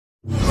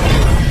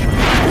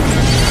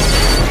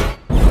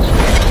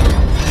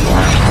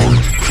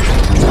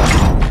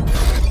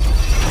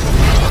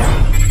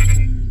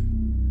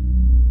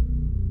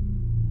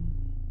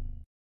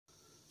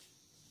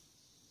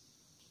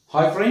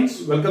Hi friends,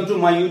 welcome to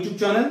my YouTube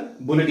channel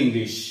Bullet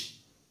English.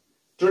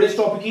 Today's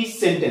topic is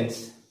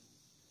sentence.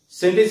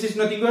 Sentence is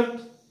nothing but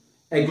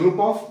a group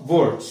of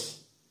words.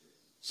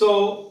 So,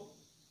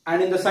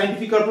 and in the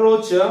scientific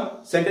approach,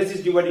 sentence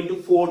is divided into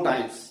 4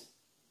 types,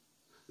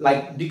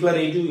 like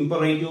declarative,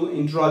 imperative,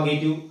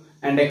 interrogative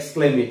and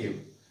exclamative.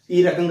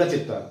 ఈ రకంగా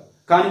చెప్తారు.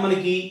 కానీ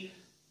మనకి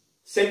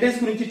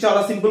sentence గురించి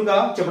చాలా simple గా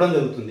చెప్పడం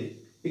జరుగుతుంది.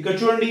 ఇక్కడ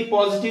చూడండి,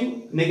 positive,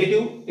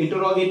 negative,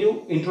 interrogative,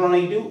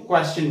 ఇంట్రోనేటివ్,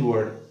 question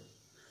word.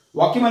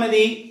 వాక్యం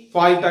అనేది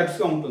 5 టైప్స్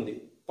గా ఉంటుంది.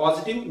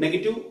 Positive,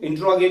 negative,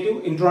 interrogative,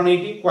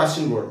 ఇంట్రోనేటివ్,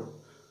 question word.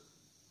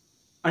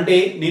 అంటే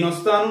నేను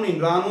వస్తాను, నేను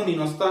రాను,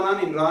 నేను వస్తానా,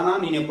 నేను రానా,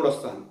 నేను ఎప్పుడు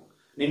వస్తాను,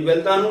 నేను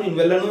వెళ్తాను, నేను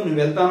వెళ్ళను, నేను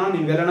వెళ్తానా,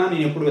 నేను వెళ్ళనా,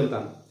 నేను ఎప్పుడు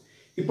వెళ్తాను.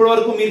 ఇప్పటి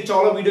వరకు మీరు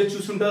చాలా వీడియోస్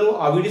చూస్తుంటారు.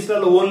 ఆ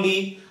వీడియోస్లలో only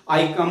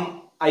I come,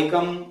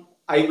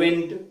 I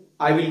went,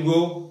 I will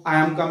go, I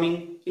am coming,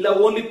 ఇలా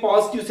ఓన్లీ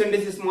పాజిటివ్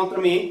సెంటెన్సెస్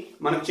మాత్రమే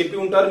మనకు చెప్పి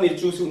ఉంటారు, మీరు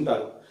చూసి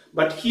ఉంటారు.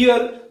 బట్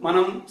హియర్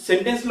మనం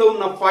సెంటెన్స్ లో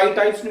ఉన్న 5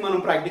 టైప్స్ ని మనం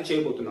ప్రాక్టీస్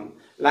చేయబోతున్నాం.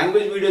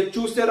 లాంగ్వేజ్ వీడియో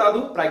చూస్తే రాదు,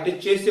 ప్రాక్టీస్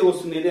చేస్తే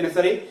వస్తుంది. ఏదైనా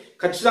సరే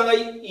ఖచ్చితంగా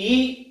ఈ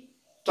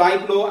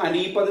టైప్ లో అండ్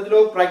ఈ పద్ధతిలో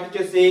ప్రాక్టీస్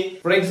చేస్తే,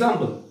 ఫర్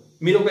ఎగ్జాంపుల్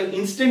మీరు ఒక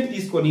ఇన్స్టెంట్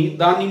తీసుకొని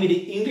దాన్ని మీరు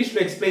ఇంగ్లీష్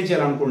లో ఎక్స్ప్లెయిన్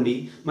చేయాలనుకోండి,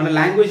 మన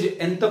లాంగ్వేజ్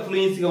ఎంత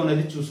ఫ్లూయెన్సీగా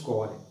ఉన్నది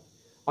చూసుకోవాలి.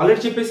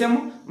 ఆల్రెడీ చెప్పేసాము,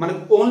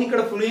 మనకు ఓన్లీ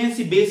ఇక్కడ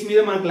ఫ్లూయెన్సీ బేస్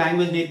మీద మనకు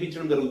లాంగ్వేజ్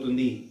నేర్పించడం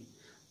జరుగుతుంది.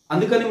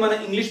 అందుకని మన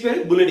ఇంగ్లీష్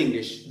పేరు బుల్లెట్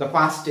ఇంగ్లీష్, ద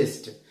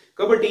ఫాస్టెస్ట్.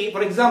 కాబట్టి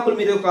ఫర్ ఎగ్జాంపుల్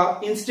మీరు ఒక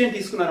ఇన్సిడెంట్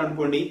తీసుకున్నారు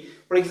అనుకోండి.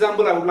 For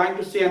example I would like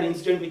to say an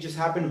incident which has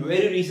happened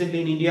very recently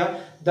in India.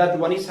 That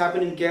one is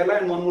happened in Kerala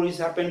and one more is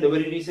happened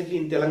very recently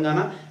in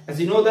Telangana. As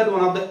you know that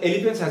one of the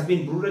elephants has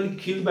been brutally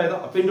killed by the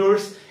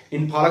offenders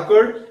in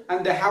Palakkad, and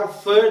they have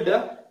fed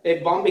a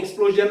bomb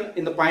explosion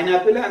in the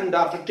pineapple, and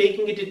after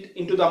taking it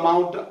into the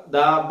mouth,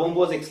 the bomb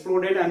was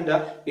exploded and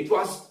it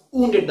was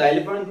wounded. The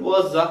elephant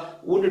was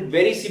wounded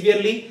very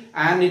severely,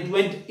 and it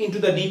went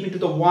deep into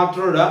the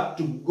water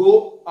to go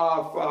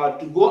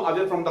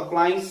away from the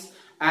flies,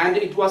 and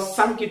it was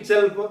sunk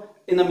itself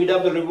in the middle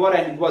of the river,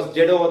 and it was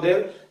dead over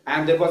there.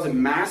 And there was a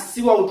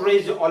massive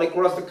outrage all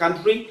across the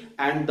country,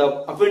 and the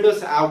offenders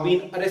have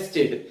been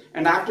arrested.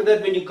 And after that,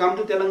 when you come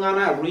to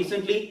Telangana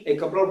recently, a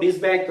couple of days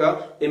back,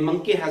 a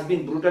monkey has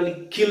been brutally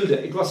killed.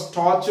 It was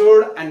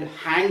tortured and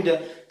hanged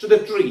to the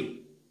tree,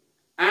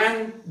 and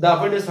the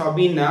offenders have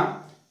been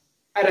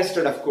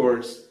arrested, of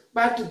course.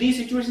 But these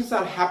situations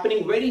are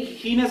happening very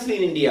heinously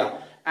in India,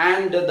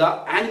 and the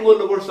animal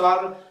lovers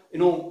are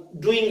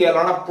doing a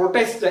lot of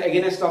protest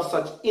against of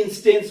such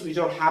incidents which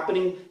are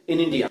happening in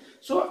India.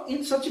 So in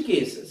such a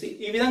case,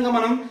 ఈ విధంగా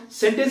మనం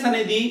sentence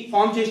అనేది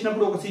form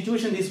చేసినప్పుడు, ఒక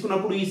situation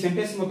తీసుకున్నప్పుడు ఈ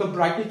sentence మొత్తం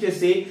practice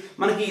చేస్తే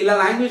మనకి ఇలా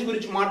లాంగ్వేజ్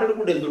గురించి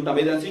మాట్లాడుకుంటూ వెళ్తుంటాం.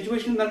 ఏదైనా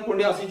సిచ్యువేషన్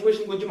అనుకోండి, ఆ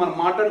సిచ్యువేషన్ గురించి మనం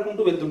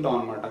మాట్లాడుకుంటూ వెళ్తుంటాం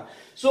అనమాట.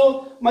 సో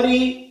మరి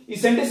ఈ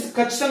సెంటెన్స్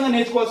ఖచ్చితంగా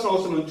నేర్చుకోవాల్సిన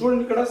అవసరం ఉంది.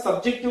 చూడండి, ఇక్కడ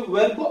subject,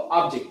 verb,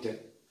 object.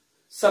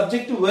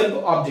 Subject, verb,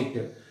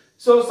 object.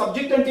 So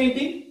subject అంటే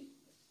ఏంటి?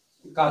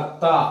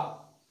 కర్త.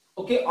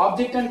 ఓకే,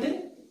 ఆబ్జెక్ట్ అంటే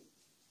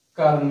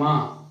కర్మ,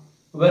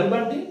 వెర్బ్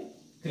అంటే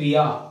క్రియ.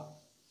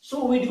 సో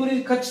వీటి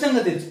గురించి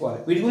ఖచ్చితంగా తెలుసుకోవాలి.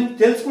 వీటి గురించి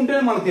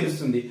తెలుసుకుంటేనే మనకు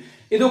తెలుస్తుంది.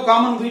 ఏదో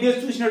కామన్ వీడియోస్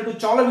చూసినట్టు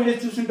చాలా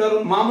వీడియోస్ చూస్తుంటారు,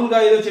 మామూలుగా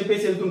ఏదో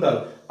చెప్పేసి వెళ్తుంటారు.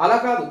 అలా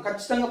కాదు,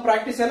 ఖచ్చితంగా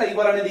ప్రాక్టీస్ ఎలా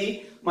ఇవ్వాలనేది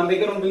మన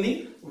దగ్గర ఉంటుంది.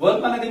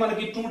 వర్బ్ అనేది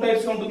మనకి 2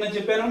 టైప్స్ గా ఉంటుందని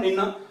చెప్పాను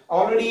నిన్న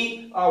ఆల్రెడీ.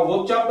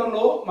 వర్బ్ చాప్టర్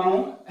లో మనం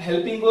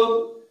helping verb,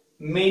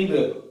 main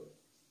verb,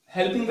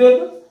 helping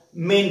verb,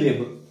 main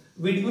verb,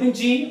 వీటి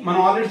గురించి మనం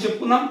ఆల్రెడీ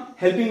చెప్పుకున్నాం.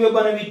 హెల్పింగ్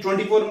వెర్బ్ అనేవి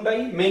 24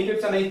 ఉంటాయి, మెయిన్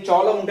వెర్బ్స్ అనేవి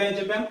చాలా ఉంటాయని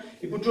చెప్పాం.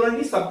 ఇప్పుడు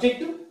చూడండి,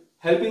 subject,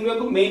 helping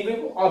verb, main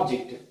verb,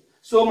 object.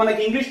 So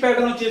మనకి ఇంగ్లీష్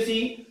ప్యాటర్న్ వచ్చేసి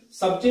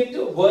సబ్జెక్ట్,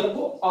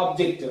 వర్బ్,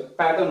 ఆబ్జెక్ట్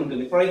ప్యాటర్న్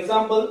ఉంటుంది. For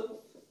example,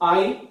 I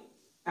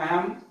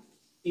am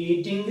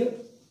eating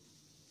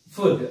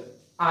food.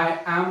 I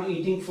am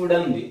eating food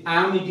అని ఉంది,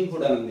 యామ్ ఈటింగ్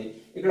ఫుడ్ అని ఉంది.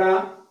 ఇక్కడ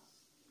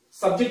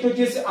సబ్జెక్ట్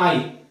వచ్చేసి ఐ,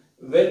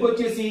 వెర్బ్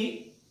వచ్చేసి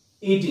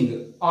ఈటింగ్,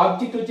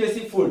 ఆబ్జెక్ట్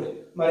వచ్చేసి ఫుడ్.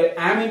 మరి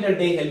యామ్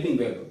ఏంటంటే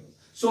హెల్పింగ్ వెర్బ్.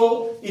 సో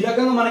ఈ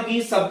రకంగా మనకి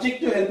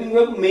subject, helping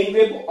verb, main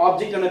verb,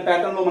 object అనే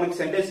ప్యాటర్న్ లో మనకి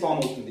సెంటెన్స్ ఫామ్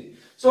అవుతుంది.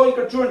 సో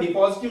ఇక్కడ చూడండి,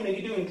 positive,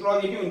 negative,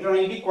 interrogative,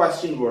 ఇంటర్నేటివ్,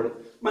 question word.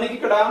 మనకి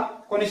ఇక్కడ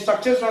కొన్ని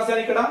స్ట్రక్చర్స్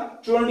రాశాను. ఇక్కడ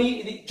చూడండి,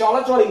 ఇది చాలా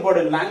చాలా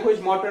ఇంపార్టెంట్.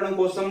 లాంగ్వేజ్ మాట్లాడడం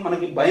కోసం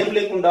మనకి భయం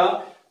లేకుండా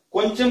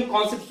కొంచెం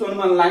కాన్సెప్ట్స్ తో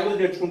మనం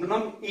లాంగ్వేజ్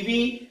నేర్చుకుంటున్నాం. ఇవి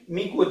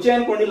మీకు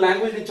వచ్చాయనుకోండి,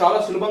 లాంగ్వేజ్ ని చాలా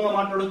సులభంగా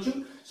మాట్లాడొచ్చు.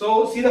 So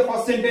see the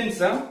first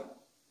sentence,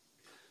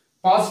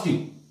 positive.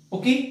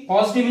 Okay,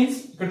 positive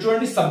means ఇక్కడ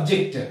చూడండి,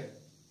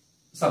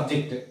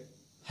 subject,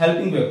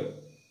 helping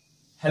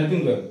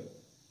verb,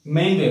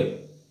 main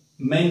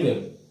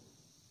verb,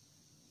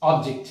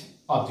 object.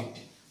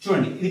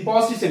 చూడండి, ఇది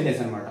పాజిటివ్ సెంటెన్స్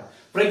అన్నమాట.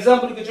 ఫర్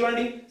ఎగ్జాంపుల్ ఇక్కడ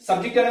చూడండి,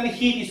 సబ్జెక్ట్ అనేది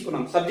హీ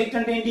తీసుకున్నాం. సబ్జెక్ట్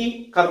అంటే ఏంటి?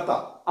 కర్త.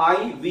 I,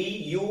 we,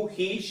 you,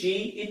 he, she,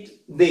 it,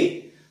 they,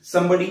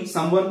 somebody,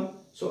 someone.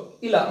 So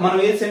ఇలా మనం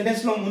ఏ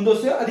సెంటెన్స్ లో ముందు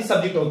వస్తే అది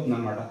సబ్జెక్ట్ అవుతుంది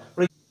అనమాట.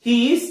 He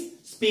is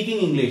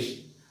speaking English.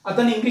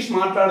 అతను ఇంగ్లీష్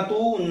మాట్లాడుతూ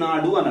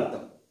ఉన్నాడు అని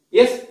అర్థం.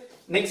 ఎస్.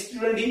 నెక్స్ట్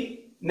చూడండి,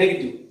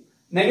 negative.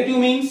 Negative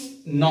means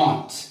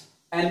not.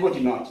 And what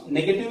is not?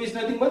 Negative is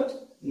nothing but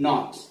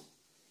not.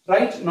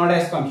 Right? Not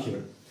as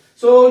compared.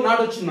 So not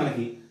వచ్చింది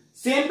మనకి.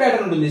 సేమ్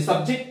ప్యాటర్న్ ఉంటుంది.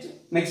 Subject,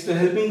 next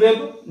helping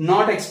verb,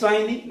 not extra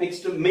అయింది,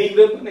 next main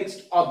web,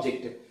 next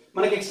object.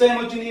 మనకి extra ఏం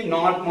వచ్చింది,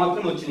 not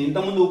మాత్రం వచ్చింది.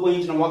 ఇంతకుముందు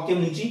ఉపయోగించిన వాక్యం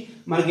నుంచి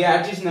మనకి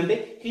యాడ్ చేసిందంటే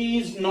he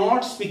is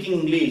not speaking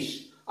English,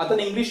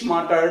 అతను ఇంగ్లీష్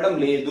మాట్లాడడం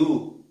లేదు.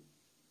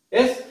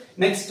 ఎస్.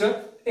 Next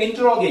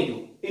interrogative.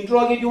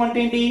 ఇంటరాగేటివ్ అంటే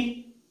ఏంటి?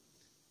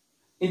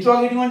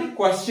 ఇంటరాగేటివ్ అంటే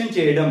క్వశ్చన్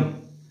చేయడం,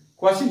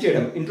 క్వశ్చన్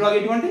చేయడం.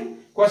 ఇంటరాగేటివ్ అంటే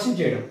క్వశ్చన్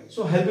చేయడం.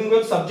 So helping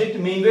verb, subject,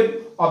 main web,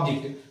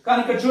 object. కానీ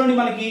ఇక్కడ చూడండి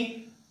మనకి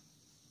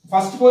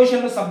ఫస్ట్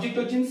పొజిషన్ లో సబ్జెక్ట్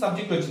వచ్చింది,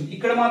 సబ్జెక్ట్ వచ్చింది.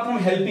 ఇక్కడ మాత్రం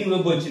హెల్పింగ్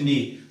వెబ్ వచ్చింది,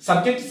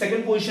 సబ్జెక్ట్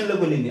సెకండ్ పొజిషన్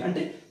లోకి వెళ్ళింది.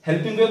 అంటే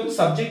helping verb,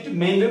 subject,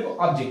 main web,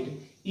 object.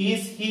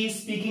 Is he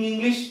speaking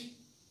English?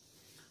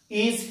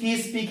 Is he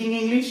speaking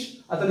English?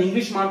 అతను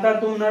ఇంగ్లీష్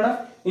మాట్లాడుతూ ఉన్నాడా?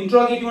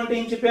 ఇంటరాగేటివ్ అంటే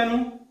ఏం చెప్పాను?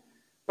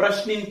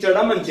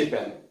 ప్రశ్నించడం అని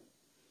చెప్పాను.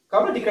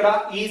 కాబట్టి ఇక్కడ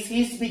ఈజ్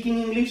హీ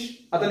స్పీకింగ్ ఇంగ్లీష్?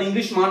 అతను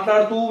ఇంగ్లీష్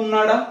మాట్లాడుతూ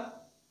ఉన్నాడా?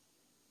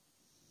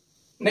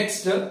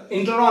 Next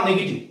ఇంటరా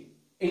negative.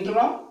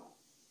 ఇంటరా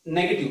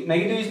negative.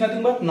 Negative is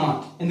nothing but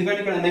not. ఎందుకంటే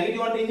ఇక్కడ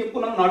నెగటివ్ అంటే ఏం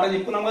చెప్పుకున్నాం, నాట్ అని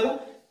చెప్పుకున్నాం కదా.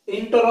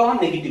 ఇంటరా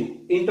నెగటివ్.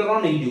 ఇంటరా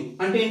నెగటివ్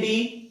అంటే ఏంటి?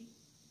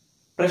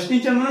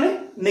 ప్రశ్నించడంలోనే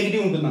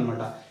నెగటివ్ ఉంటుంది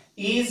అనమాట.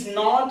 Is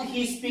not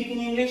he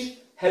speaking English?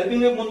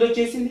 Helping verb ముందు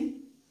వచ్చేసింది,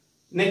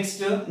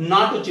 నెక్స్ట్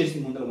నాట్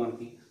వచ్చేసింది ముందర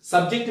మనకి.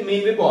 Subject,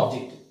 main web,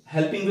 object.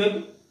 Helping verb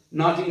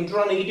not,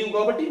 ఇంటరా negative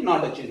కాబట్టి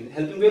నాట్ వచ్చింది.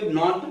 Helping verb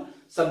not,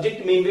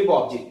 subject, main web,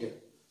 object.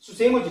 So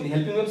same వచ్చింది,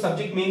 helping verb,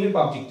 subject, main web,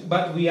 object.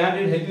 But we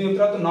added helping verb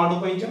తర్వాత not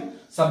ఉపయోగించాం,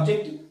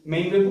 subject,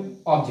 main web,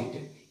 object.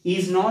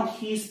 Is not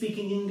he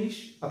speaking English?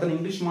 అతను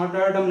English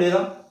మాట్లాడటం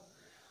లేదా?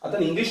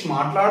 అతను English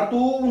మాట్లాడుతూ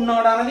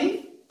ఉన్నాడా అనేది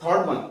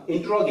third one,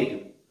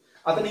 interrogative.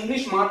 అతను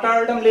ఇంగ్లీష్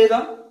మాట్లాడటం లేదా?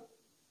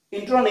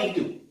 ఇంటరా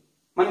నెగటివ్.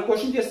 మనం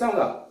క్వశ్చన్ చేస్తాం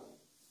కదా.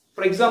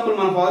 ఫర్ ఎగ్జాంపుల్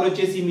మన ఫాదర్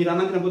వచ్చేసి మీరు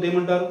అన్నం తినకపోతే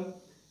ఏమంటారు?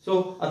 సో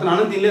అతను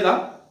అన్నం తినలేదా?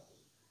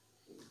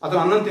 అతను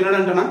అన్నం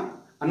తినడంటనా?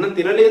 అన్నం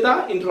తినలేదా?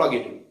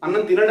 ఇంటరాగేటివ్.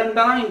 అన్నం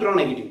తినడంటనా? ఇంటరా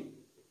నెగటివ్.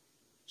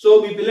 సో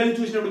మీ పిల్లల్ని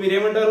చూసినప్పుడు మీరు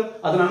ఏమంటారు?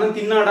 అతను అన్నం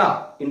తిన్నాడా?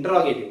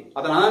 ఇంటరాగేటివ్.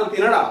 అతను అన్నం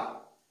తినడా?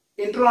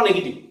 ఇంటరా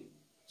నెగటివ్.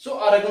 సో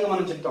ఆ రకంగా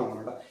మనం చెప్తాం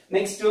అన్నమాట.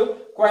 Next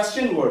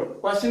question word.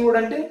 Question word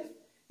అంటే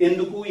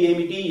ఎందుకు,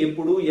 ఏమిటి,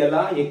 ఎప్పుడు,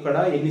 ఎలా, ఎక్కడ,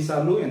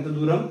 ఎన్నిసార్లు, ఎంత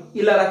దూరం,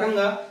 ఇలా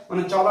రకంగా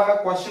మనం చాలా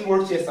క్వశ్చన్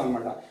వర్డ్స్ చేస్తాం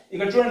అన్నమాట.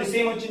 ఇక్కడ చూడండి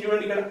సేమ్ వచ్చింది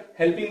చూడండి. ఇక్కడ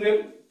helping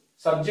verb,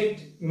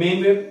 subject,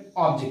 main web,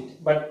 object.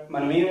 But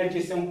మనం ఏం యాడ్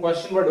చేసాం?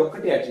 క్వశ్చన్ వర్డ్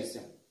ఒక్కటి యాడ్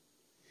చేసాం.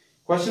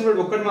 క్వశ్చన్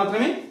వర్డ్ ఒక్కటి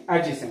మాత్రమే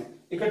యాడ్ చేసాం.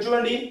 ఇక్కడ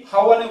చూడండి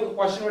హౌ అనే ఒక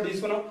క్వశ్చన్ వర్డ్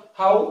తీసుకున్నాం.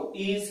 How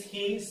is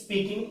he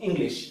speaking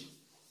English?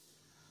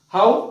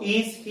 How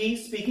is he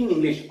speaking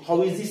English? How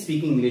is he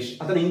speaking English?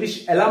 అతను ఇంగ్లీష్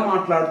ఎలా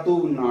మాట్లాడుతూ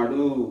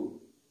ఉన్నాడు?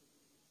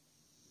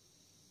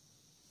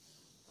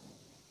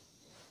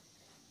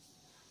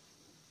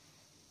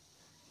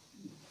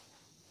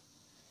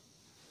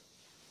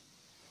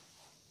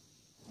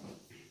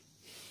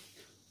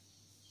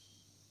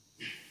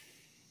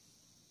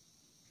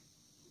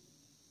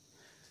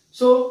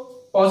 So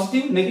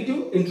positive, negative,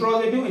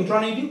 interrogative,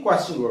 ఇంటరానేటివ్,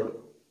 question word.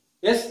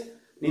 Yes.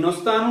 నేను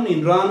వస్తాను,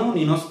 నేను రాను,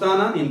 నేను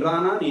వస్తానా, నేను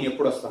రానా, నేను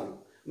ఎప్పుడు వస్తాను,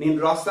 నేను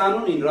రాస్తాను,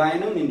 నేను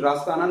రాయను, నేను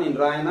రాస్తానా, నేను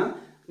రాయనా,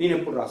 నేను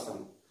ఎప్పుడు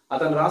రాస్తాను,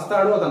 అతను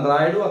రాస్తాడు, అతను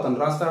రాయడు, అతను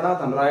రాస్తాడా,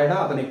 అతను రాయడా,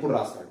 అతను ఎప్పుడు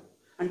రాస్తాడు.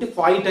 అంటే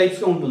 5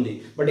 టైప్స్ గా ఉంటుంది.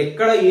 బట్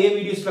ఎక్కడ ఏ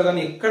వీడియోస్ లో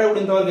కానీ ఎక్కడ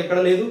కూడా ఇంతవరకు ఎక్కడ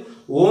లేదు.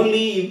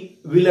 ఓన్లీ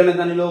విల్ అనే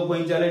దానిలో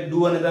ఉపయోగించాలి,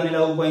 డూ అనే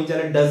దానిలో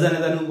ఉపయోగించాలి, డజ్ అనే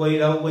దాన్ని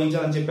ఇలా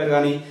ఉపయోగించాలని చెప్పారు.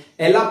 కానీ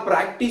ఎలా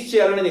ప్రాక్టీస్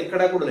చేయాలనేది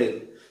ఎక్కడా కూడా లేదు.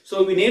 సో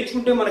ఇవి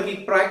నేర్చుకుంటే మనకి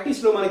ప్రాక్టీస్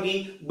లో మనకి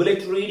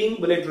bullet reading,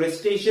 bullet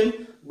recitation,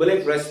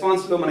 bullet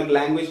response లో మనకి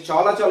లాంగ్వేజ్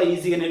చాలా చాలా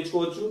ఈజీగా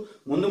నేర్చుకోవచ్చు.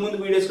 ముందు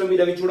ముందు వీడియోస్ లో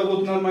మీరు అవి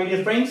చూడబోతున్నారు my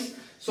dear friends.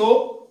 So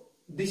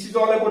this is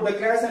all about the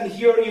class and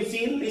here you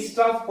see list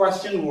of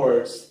question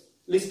words.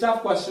 List of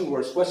question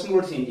words. Question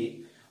words ఏంటి?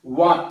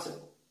 వాట్,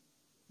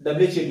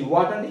 WHAT,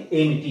 వాట్ అంటే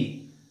ఏమిటి,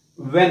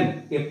 వెన్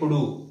ఎప్పుడు,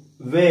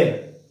 వేర్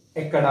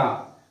ఎక్కడ,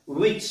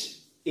 విచ్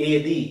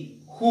ఏది,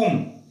 హూమ్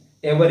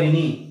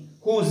ఎవరిని,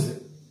 whose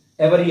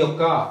ఎవరి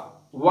యొక్క,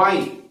 why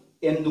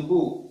ఎందుకు,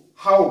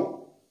 హౌ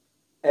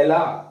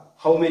ఎలా,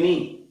 హౌ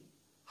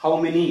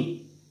మెనీ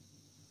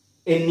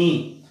ఎన్ని,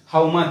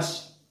 హౌ మచ్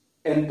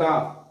ఎంత,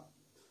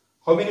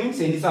 హౌ మెనీ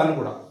మీన్స్ ఎన్నిసార్లు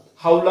కూడా,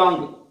 హౌ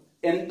లాంగ్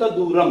ఎంత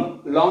దూరం,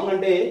 లాంగ్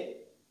అంటే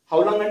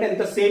హౌ లాంగ్ అంటే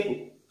ఎంతసేపు,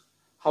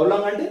 హౌ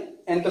లాంగ్ అంటే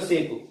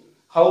ఎంతసేపు,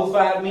 హౌ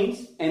ఫార్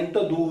మీన్స్ ఎంత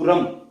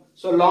దూరం.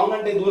 సో లాంగ్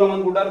అంటే దూరం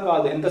అనుకుంటారు,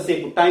 కాదు,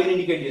 ఎంతసేపు, టైం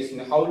ఇండికేట్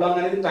చేస్తుంది. హౌ లాంగ్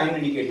అనేది టైం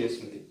ఇండికేట్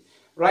చేస్తుంది,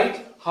 రైట్.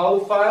 హౌ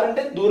ఫార్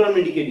అంటే దూరం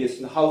ఇండికేట్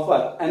చేస్తుంది. హౌ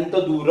ఫార్ ఎంత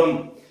దూరం.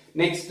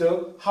 Next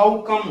how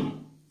come.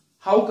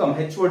 How come,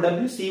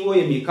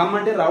 HOWCOME. Come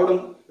అంటే రావడం,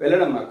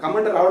 వెళ్ళడం. కమ్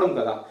అంటే రావడం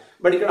కదా.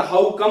 బట్ ఇక్కడ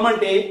హౌ కమ్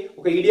అంటే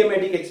ఒక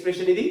ఇడియోమాటిక్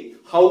ఎక్స్ప్రెషన్ ఇది.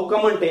 హౌ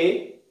కమ్ అంటే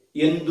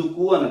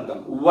ఎందుకు అని అర్థం.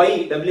 వై,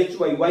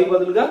 WHY, వై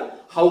బదులుగా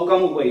హౌ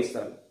కమ్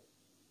ఉపయోగిస్తారు.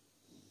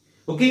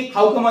 Okay.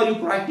 How come or you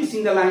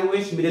practising the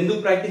language? మీరు ఎందుకు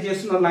ప్రాక్టీస్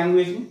చేస్తున్నారు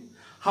లాంగ్వేజ్ ని?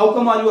 How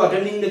come or you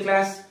attending the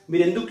class?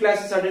 మీరు ఎందుకు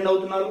క్లాసెస్ అటెండ్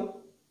అవుతున్నారు?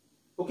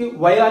 Okay.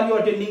 Why are you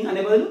attending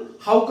అనే బదులు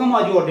how come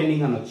or you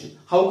attending అనొచ్చు.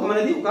 హౌ కమ్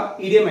అనేది ఒక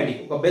ఇడియోమాటిక్,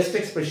 ఒక best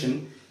expression.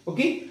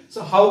 Okay. So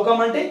how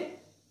come అంటే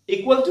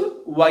ఈక్వల్ టు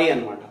వై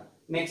అన్నమాట.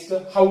 Next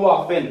how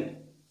often.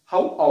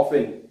 How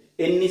often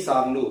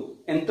ఎన్నిసార్లు,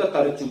 ఎంత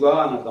తరచుగా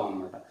అని అర్థం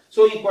అనమాట.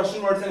 సో ఈ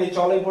క్వశ్చన్ వర్డ్స్ అనేవి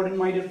చాలా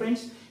ఇంపార్టెంట్ మై డియర్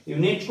ఫ్రెండ్స్. ఇవి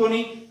నేర్చుకొని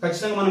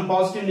ఖచ్చితంగా మనం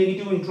positive,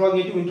 negative,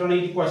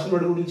 interrogative question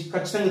word గురించి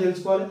ఖచ్చితంగా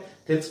తెలుసుకోవాలి.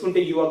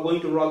 తెలుసుకుంటే you are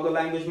going to rock the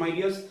language my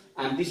dears.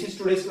 And this is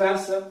today's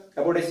class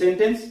about a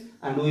sentence,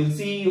 and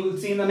you will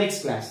see in the next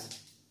class.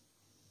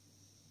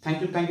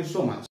 Thank you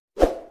so much.